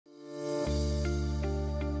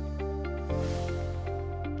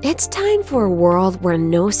It's time for a world where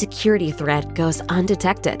no security threat goes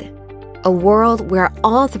undetected. A world where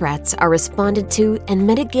all threats are responded to and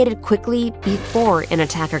mitigated quickly before an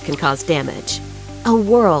attacker can cause damage. A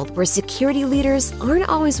world where security leaders aren't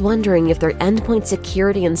always wondering if their endpoint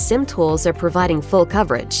security and SIM tools are providing full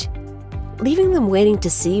coverage, leaving them waiting to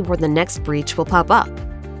see where the next breach will pop up.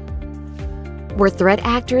 Where threat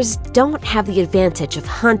actors don't have the advantage of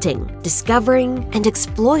hunting, discovering, and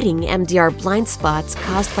exploiting MDR blind spots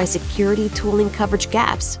caused by security tooling coverage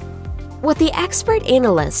gaps. With the expert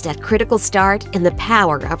analyst at Critical Start and the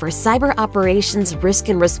power of our cyber operations risk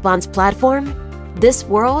and response platform, this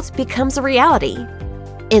world becomes a reality.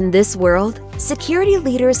 In this world, security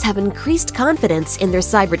leaders have increased confidence in their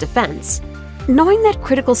cyber defense, knowing that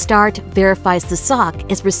Critical Start verifies the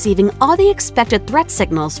SOC is receiving all the expected threat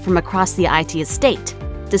signals from across the IT estate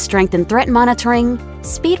to strengthen threat monitoring,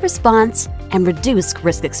 speed response, and reduce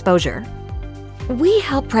risk exposure. We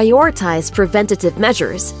help prioritize preventative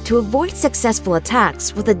measures to avoid successful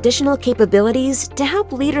attacks with additional capabilities to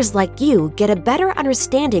help leaders like you get a better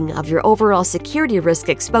understanding of your overall security risk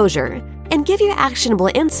exposure and give you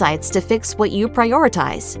actionable insights to fix what you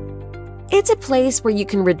prioritize. It's a place where you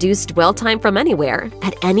can reduce dwell time from anywhere,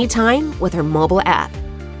 at any time with our mobile app.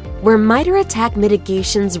 Where MITRE ATT&CK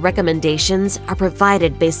mitigations recommendations are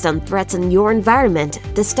provided based on threats in your environment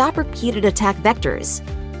to stop repeated attack vectors.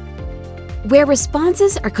 Where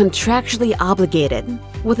responses are contractually obligated,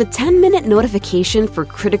 with a 10-minute notification for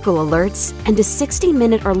critical alerts and a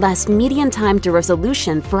 60-minute or less median time to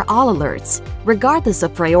resolution for all alerts, regardless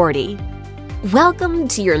of priority. Welcome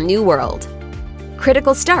to your new world.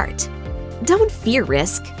 Critical Start. Don't fear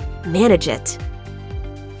risk, manage it.